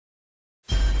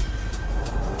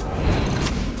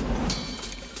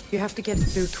You have to get it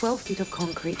through 12 feet of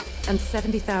concrete and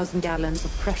 70,000 gallons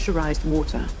of pressurized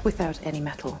water without any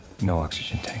metal. No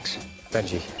oxygen tanks.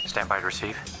 Benji, stand by to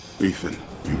receive. Ethan,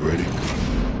 you ready?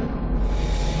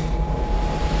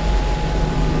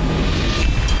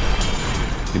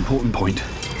 Important point.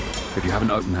 If you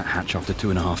haven't opened that hatch after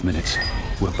 2.5 minutes,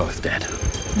 we're both dead.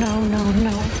 No, no,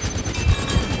 no.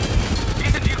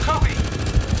 Ethan, do you copy?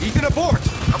 Ethan, abort!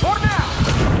 Abort now!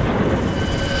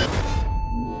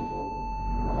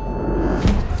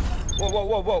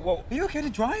 Whoa. Are you okay to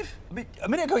drive? I mean, a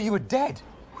minute ago you were dead.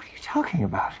 What are you talking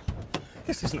about?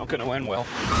 This is not going to end well.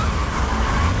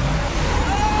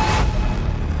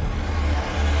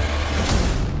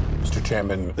 Mr.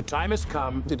 Chairman, the time has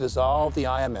come to dissolve the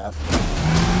IMF.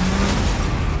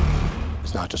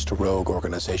 It's not just a rogue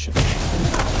organization.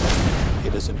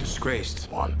 It is a disgraced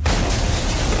one.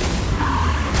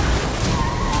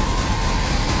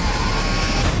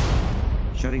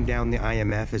 Shutting down the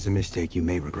IMF is a mistake you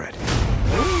may regret.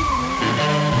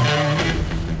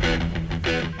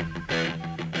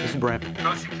 This is Brent.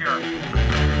 Go secure.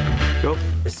 Go.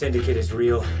 The Syndicate is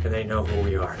real, and they know who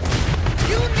we are.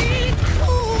 You need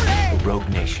cooling! A rogue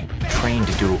nation, trained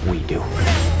to do what we do.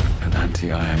 An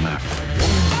anti-IMF.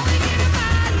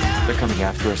 They're coming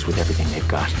after us with everything they've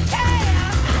got.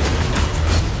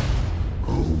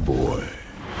 Oh boy.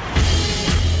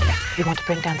 You want to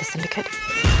bring down the Syndicate?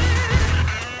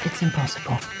 It's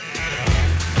impossible.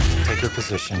 Take your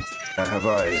position. I have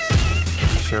eyes.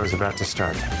 The show is about to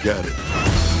start. Got it.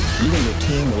 You and your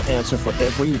team will answer for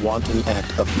every wanton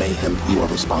act of mayhem you are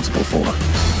responsible for.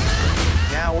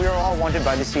 Now we are all wanted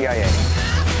by the CIA.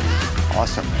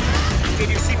 Awesome. Get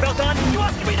your seatbelt on. You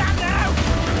want to be that now?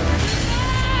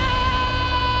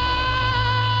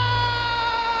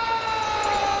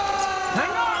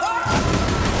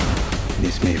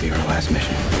 This may be our last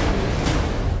mission.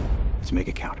 Let's make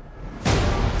it count.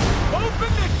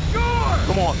 Open the door!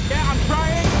 Come on. Yeah, I'm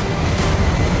trying.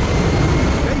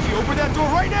 Benji, open that door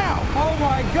right now! Oh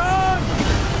my God!